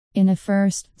In a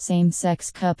first,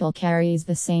 same-sex couple carries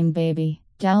the same baby.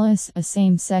 Dallas, a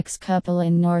same-sex couple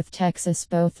in North Texas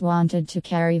both wanted to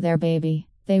carry their baby.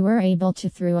 They were able to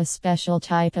through a special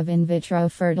type of in vitro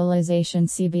fertilization,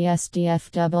 CBS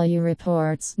DFW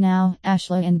reports. Now,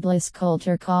 Ashley and Bliss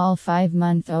Coulter call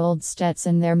 5-month-old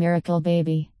Stetson their miracle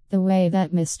baby. The way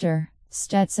that Mr.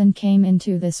 Stetson came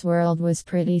into this world was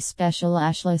pretty special,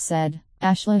 Ashley said.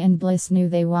 Ashley and Bliss knew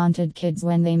they wanted kids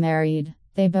when they married.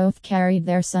 They both carried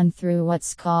their son through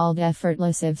what's called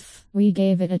effortless IVF. We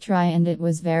gave it a try and it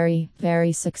was very,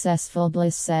 very successful,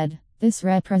 Bliss said. This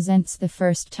represents the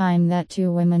first time that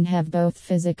two women have both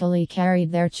physically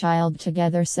carried their child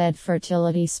together, said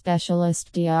fertility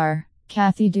specialist Dr.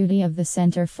 Kathy Doody of the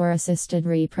Center for Assisted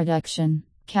Reproduction.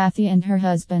 Kathy and her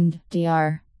husband,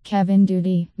 Dr. Kevin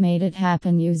Doody, made it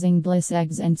happen using Bliss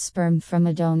eggs and sperm from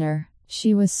a donor.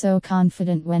 She was so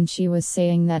confident when she was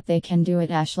saying that they can do it,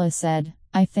 Ashley said.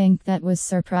 I think that was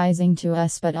surprising to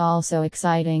us but also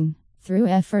exciting. Through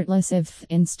effortless IVF,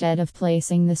 instead of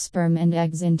placing the sperm and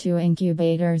eggs into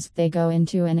incubators, they go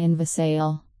into an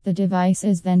InvaSale. The device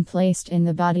is then placed in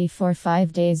the body for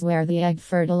 5 days where the egg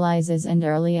fertilizes and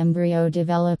early embryo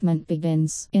development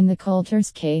begins. In the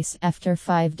Coulter's case, after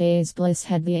 5 days Bliss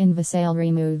had the InvaSale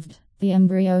removed. The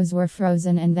embryos were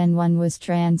frozen and then one was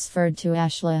transferred to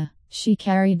Ashley. She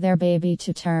carried their baby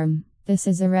to term. This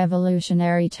is a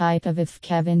revolutionary type of IVF,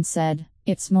 Kevin said.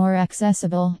 It's more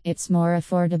accessible, it's more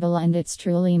affordable, and it's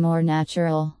truly more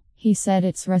natural. He said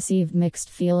it's received mixed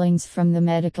feelings from the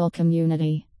medical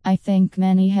community. I think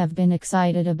many have been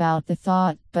excited about the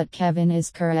thought, but Kevin is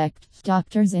correct.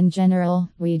 Doctors in general,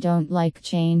 we don't like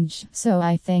change, so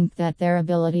I think that their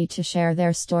ability to share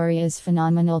their story is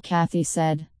phenomenal, Kathy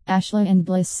said. Ashley and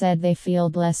Bliss said they feel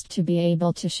blessed to be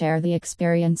able to share the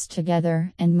experience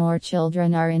together, and more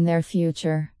children are in their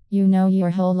future. You know, your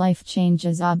whole life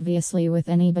changes obviously with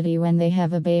anybody when they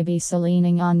have a baby, so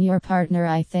leaning on your partner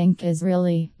I think is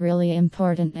really, really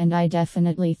important, and I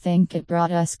definitely think it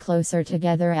brought us closer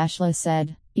together, Ashley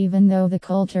said. Even though the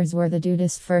Coulters were the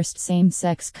Doodys' first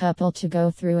same-sex couple to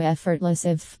go through effortless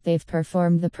IVF, they've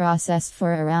performed the process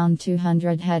for around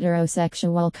 200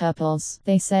 heterosexual couples.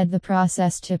 They said the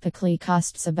process typically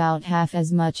costs about half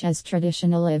as much as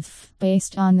traditional IVF.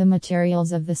 Based on the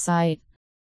materials of the site,